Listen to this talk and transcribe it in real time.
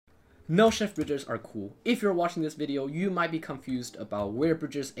No shift bridges are cool. If you're watching this video, you might be confused about where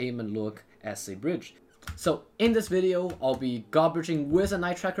bridges aim and look as a bridge. So in this video, I'll be god bridging with an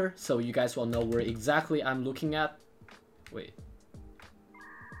eye tracker, so you guys will know where exactly I'm looking at. Wait.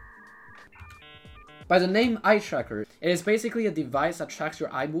 By the name eye tracker, it is basically a device that tracks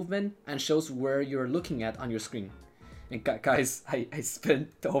your eye movement and shows where you're looking at on your screen. And guys, I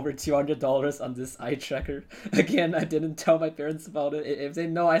spent over $200 on this eye tracker. Again, I didn't tell my parents about it. If they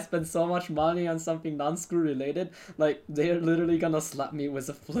know I spent so much money on something non-screw related, like, they're literally gonna slap me with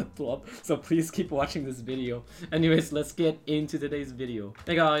a flip-flop. So please keep watching this video. Anyways, let's get into today's video.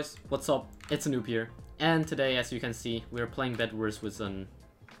 Hey guys, what's up? It's Anoop here. And today, as you can see, we're playing Bed Wars with an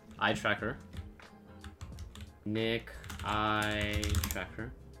eye tracker. Nick, eye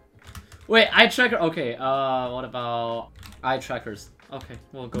tracker. Wait, eye tracker? Okay, what about eye trackers? Okay,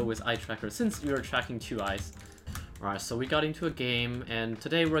 we'll go with eye tracker since you're tracking two eyes. Alright, so we got into a game, and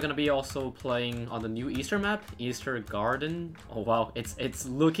today we're gonna be also playing on the new Easter map, Easter Garden. Oh wow, it's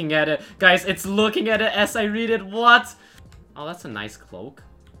looking at it. Guys, it's looking at it as I read it. What? Oh, that's a nice cloak.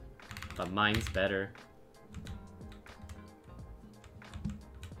 But mine's better.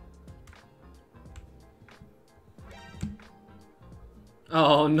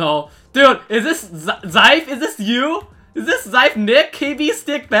 Oh no. Dude, is this Zyfe? Is this you? Is this Zyfe Nick? KB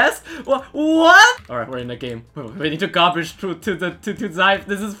stick best? What? Alright, we're in the game. We need to garbage to Zyfe.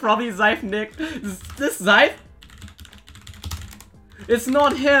 This is probably Zyfe Nick. Is this Zyfe? It's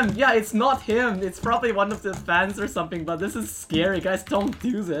not him. Yeah, it's not him. It's probably one of the fans or something, but this is scary. Guys, don't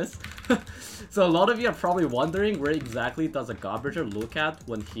do this. So a lot of you are probably wondering where exactly does a god bridger look at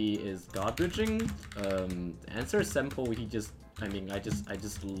when he is god bridging? The answer is simple. He just I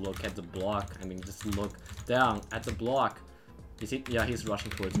just look at the block. Just look down at the block. You see? Yeah, he's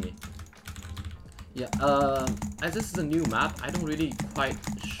rushing towards me. Yeah, as this is a new map, I don't really quite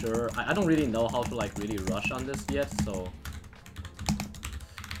sure. I don't really know how to like really rush on this yet, so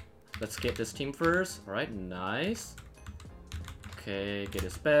let's get this team first. Alright, nice. Okay, get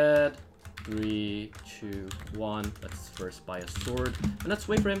his bed. 3, 2, 1. Let's first buy a sword. And let's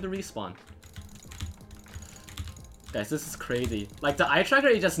wait for him to respawn. Guys, this is crazy. Like, the eye tracker,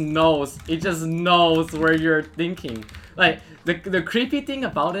 it just knows where you're thinking. Like, the creepy thing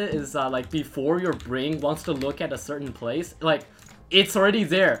about it is, like, before your brain wants to look at a certain place, like, it's already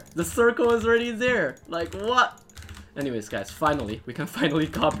there. The circle is already there. Like, what? Anyways, guys, finally, we can finally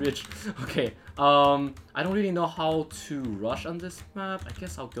god bridge. Okay, I don't really know how to rush on this map. I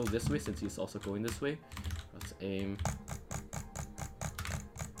guess I'll go this way since he's also going this way. Let's aim.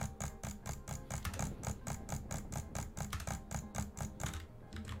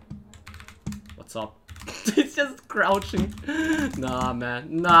 What's up? He's just crouching. Nah, man.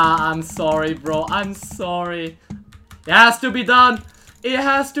 Nah, I'm sorry, bro. I'm sorry. It has to be done. It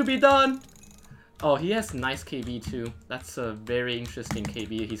has to be done. Oh, he has nice KB too. That's a very interesting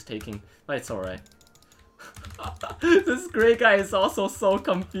KB he's taking. But it's alright. This great guy is also so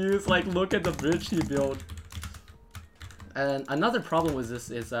confused. Like, look at the bridge he built. And another problem with this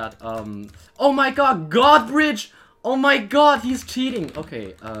is that, oh my god, God Bridge! Oh my god, he's cheating!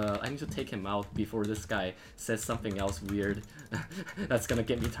 Okay, I need to take him out before this guy says something else weird. That's gonna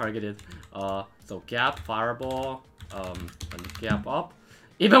get me targeted. So gap, fireball, and gap up.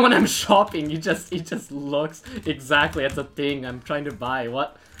 Even when I'm shopping, it just looks exactly at the thing I'm trying to buy.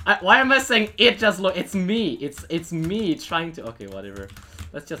 What? Why am I saying it just look? It's me. It's me trying to. Okay, whatever.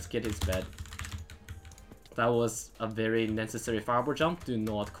 Let's just get his bed. That was a very necessary fireball jump. Do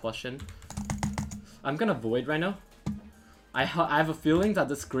not question. I'm gonna void right now. I have a feeling that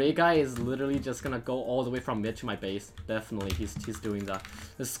this gray guy is literally just gonna go all the way from mid to my base. Definitely, he's doing that.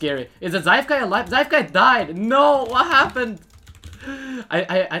 It's scary. Is the Zyfe guy alive? Zyfe guy died. No, what happened?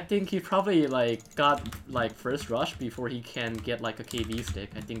 I think he probably like got like first rush before he can get like a KB stick.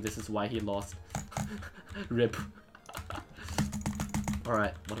 I think this is why he lost. Rip.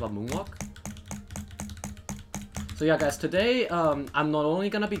 Alright, what about moonwalk? So yeah guys, today I'm not only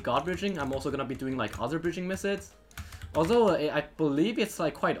gonna be god bridging, I'm also gonna be doing like other bridging methods. Although I believe it's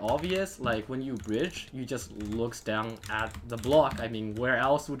like quite obvious, like when you bridge, you just looks down at the block. Where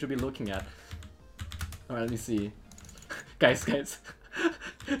else would you be looking at? Alright, let me see. Guys,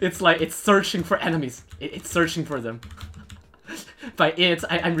 it's like it's searching for enemies. It's searching for them. By it,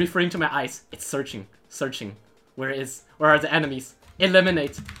 I'm referring to my eyes. It's searching. Where are the enemies?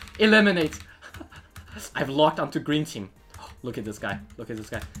 Eliminate. I've locked onto green team. Oh, look at this guy.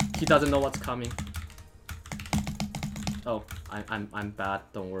 He doesn't know what's coming. Oh, I'm bad.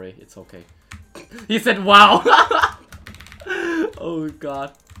 Don't worry, it's okay. He said, "Wow." Oh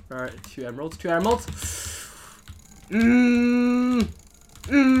god. Alright, 2 emeralds. Mmm.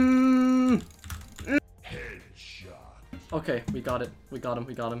 Mmm. Okay, we got it. We got him.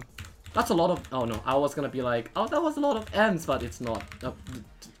 We got him. That's a lot of... Oh no, I was gonna be like, oh, that was a lot of M's, but it's not.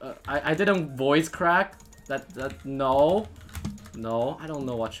 I didn't voice crack. No. No, I don't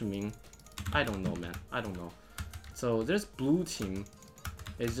know what you mean. I don't know, man. I don't know. So, there's blue team.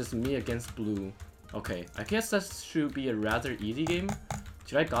 It's just me against blue. Okay, I guess that should be a rather easy game.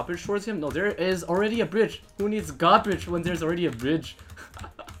 Should I god bridge towards him? No, there is already a bridge. Who needs god bridge when there's already a bridge?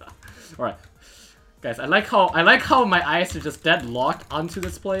 Alright. Guys, I like how my eyes are just dead locked onto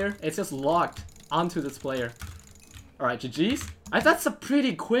this player. It's just locked onto this player. Alright, GG's. That's a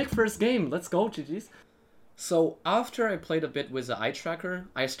pretty quick first game. Let's go, GG's. So, after I played a bit with the eye tracker,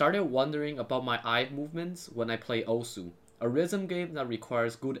 I started wondering about my eye movements when I play Osu, a rhythm game that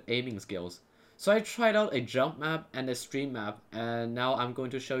requires good aiming skills. So I tried out a jump map and a stream map, and now I'm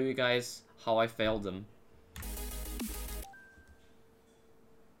going to show you guys how I failed them.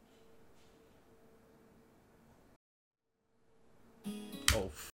 Oh,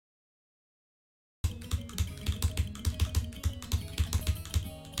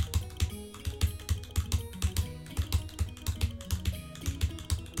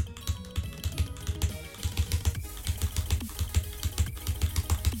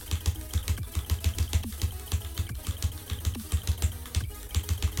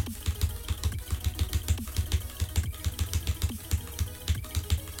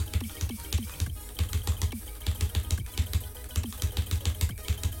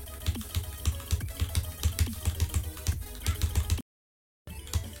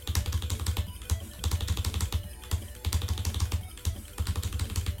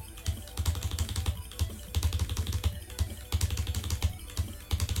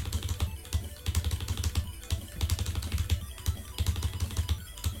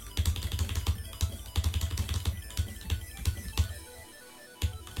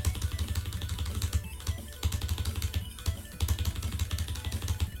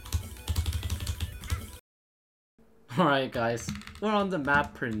 alright guys, we're on the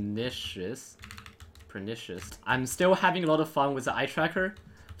map Pernicious. I'm still having a lot of fun with the eye tracker.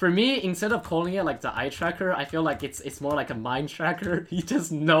 For me, instead of calling it like the eye tracker, I feel like it's more like a mind tracker. He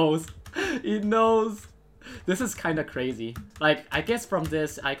just knows. He knows. This is kind of crazy. Like, I guess from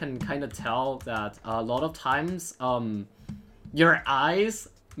this, I can kind of tell that a lot of times, your eyes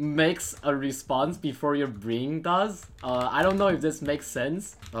makes a response before your brain does. I don't know if this makes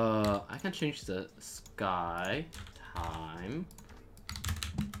sense. I can change the sky time.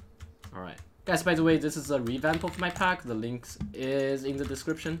 Alright. Guys, by the way, this is a revamp of my pack. The link is in the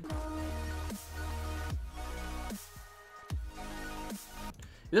description.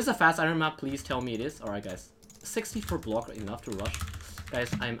 If this is a fast iron map, please tell me it is. Alright guys. 64 block enough to rush. Guys,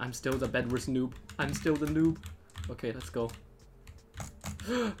 I'm still the bedwars noob. I'm still the noob. Okay, let's go.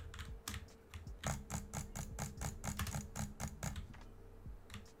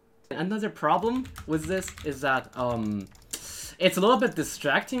 Another problem with this is that it's a little bit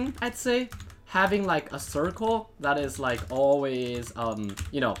distracting, I'd say. Having like a circle that is like always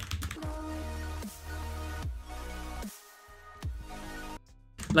you know,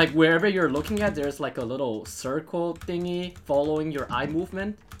 like wherever you're looking at, there's like a little circle thingy following your eye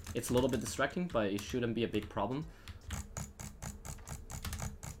movement. It's a little bit distracting, but it shouldn't be a big problem.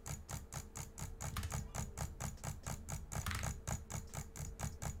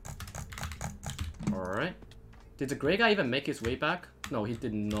 Alright. Did the gray guy even make his way back? No, he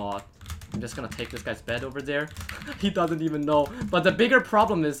did not. I'm just gonna take this guy's bed over there. He doesn't even know. But the bigger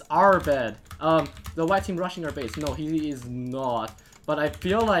problem is our bed. The white team rushing our base. No, he is not. But I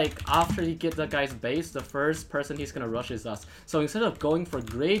feel like after he gets the guy's base, the first person he's gonna rush is us. So instead of going for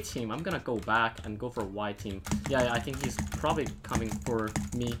gray team, I'm gonna go back and go for white team. Yeah, I think he's probably coming for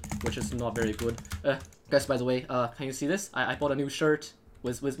me, which is not very good. Guys, by the way, can you see this? I bought a new shirt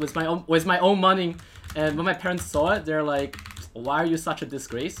with my own money, and when my parents saw it, they're like, "Why are you such a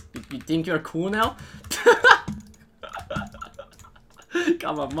disgrace? You think you're cool now?"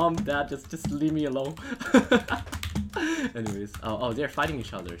 Come on, mom, dad, just leave me alone. Anyways, oh, they're fighting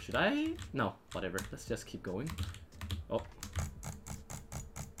each other. Should I? No, whatever. Let's just keep going. Oh.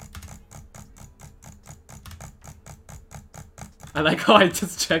 I like how I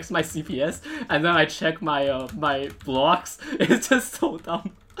just checked my CPS and then I check my my blocks. It's just so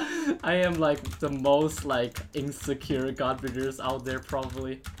dumb. I am like the most like insecure godbridgers out there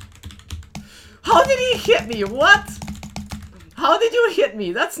probably. How did he hit me? What? How did you hit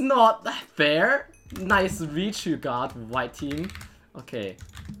me? That's not fair. Nice reach you got, white team. Okay.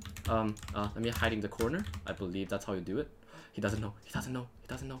 Let me hide in the corner. I believe that's how you do it. He doesn't know. He doesn't know. He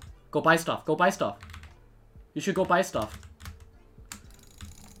doesn't know. Go buy stuff. Go buy stuff. You should go buy stuff.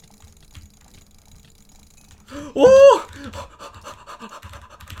 Oh!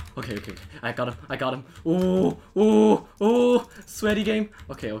 Okay, okay, okay. I got him. Ooh, ooh, ooh. Sweaty game.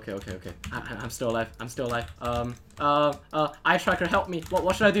 Okay, okay, okay, okay. I'm still alive. I'm still alive. Eye tracker, help me.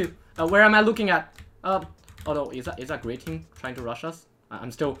 What should I do? Where am I looking at? Oh no, is that Great Team trying to rush us?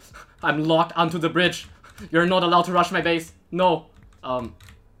 I'm locked onto the bridge. You're not allowed to rush my base. No.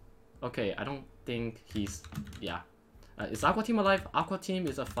 Okay, I don't think he's, yeah. Is Aqua Team alive? Aqua Team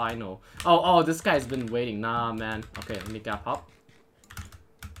is a final. Oh, this guy's been waiting. Nah, man. Okay, let me gap up.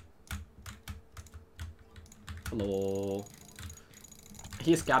 Hello.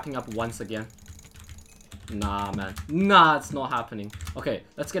 He's gapping up once again. Nah, man. Nah, it's not happening. Okay,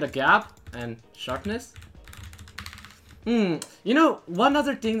 let's get a gap and sharpness. You know, one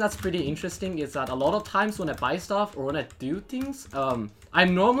other thing that's pretty interesting is that a lot of times when I buy stuff or when I do things, I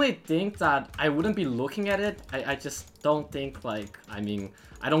normally think that I wouldn't be looking at it. I just don't think, like, I mean,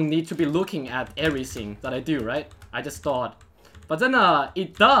 I don't need to be looking at everything that I do, right? I just thought. But then,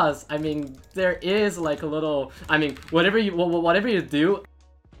 it does. I mean, there is like a little, I mean, whatever you do,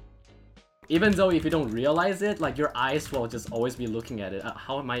 even though if you don't realize it, like your eyes will just always be looking at it.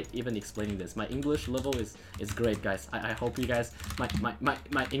 How am I even explaining this? My English level is great, guys. I hope you guys,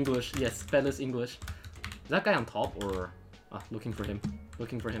 my English, yes, Spanish English. Is that guy on top or, looking for him,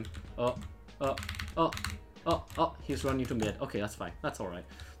 looking for him. Oh, he's running to mid. Okay, that's fine. That's all right.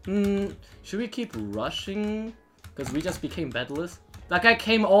 Should we keep rushing? Because we just became bedless. That guy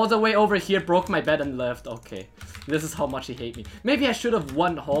came all the way over here, broke my bed and left. Okay. This is how much he hates me. Maybe I should have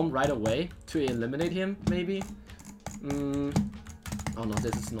won home right away to eliminate him, maybe. Oh no,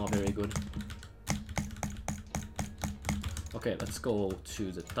 this is not very good. Okay, let's go to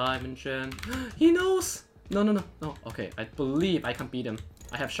the diamond gen. He knows! No. Okay, I believe I can beat him.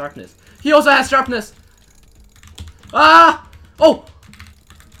 I have sharpness. He also has sharpness! Ah! Oh!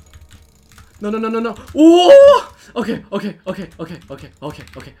 No. Ooh! Okay.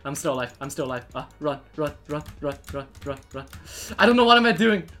 I'm still alive. Run. I don't know what am I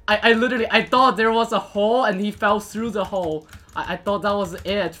doing. I thought there was a hole and he fell through the hole. I thought that was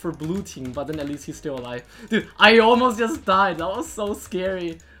it for blue team, but then at least he's still alive. Dude, I almost just died. That was so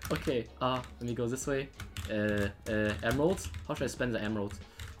scary. Okay, let me go this way. Emeralds? How should I spend the emeralds?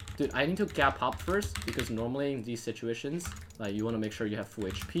 Dude, I need to gap up first, because normally in these situations, like, you want to make sure you have full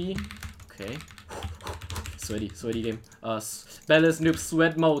HP. Okay. Sweaty game. Balance noob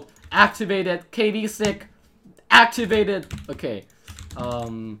sweat mode activated. KD sick activated. Okay.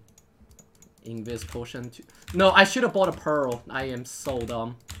 Invis potion. No, I should have bought a pearl. I am so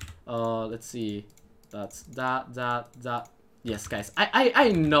dumb. Let's see. That's that. Yes, guys.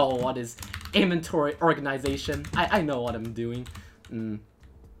 I know what is inventory organization. I know what I'm doing.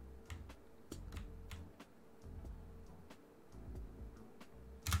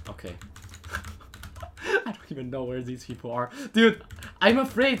 Okay. I don't even know where these people are. Dude, I'm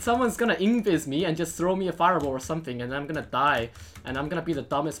afraid someone's gonna invis me and just throw me a fireball or something and I'm gonna die. And I'm gonna be the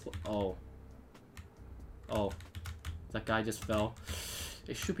dumbest. Oh. That guy just fell.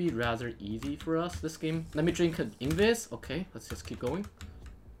 It should be rather easy for us, this game. Let me drink an invis. Okay, let's just keep going.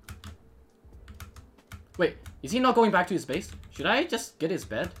 Wait, is he not going back to his base? Should I just get his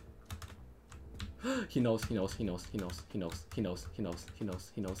bed? He knows.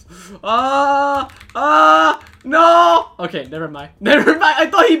 No! Okay, never mind. I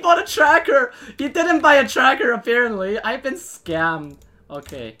thought he bought a tracker. He didn't buy a tracker, apparently. I've been scammed.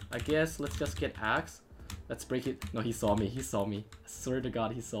 Okay, I guess let's just get axe. Let's break it. No, he saw me. I swear to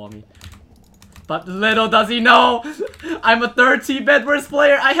God, he saw me. But little does he know, I'm a 30 bedwars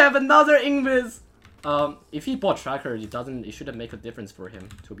player. I have another invis. If he bought tracker, it shouldn't make a difference for him,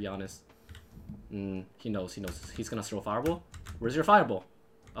 to be honest. He knows. He's gonna throw a fireball. Where's your fireball?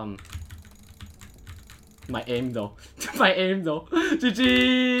 My aim though. GG!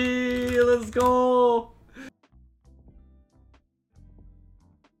 Let's go!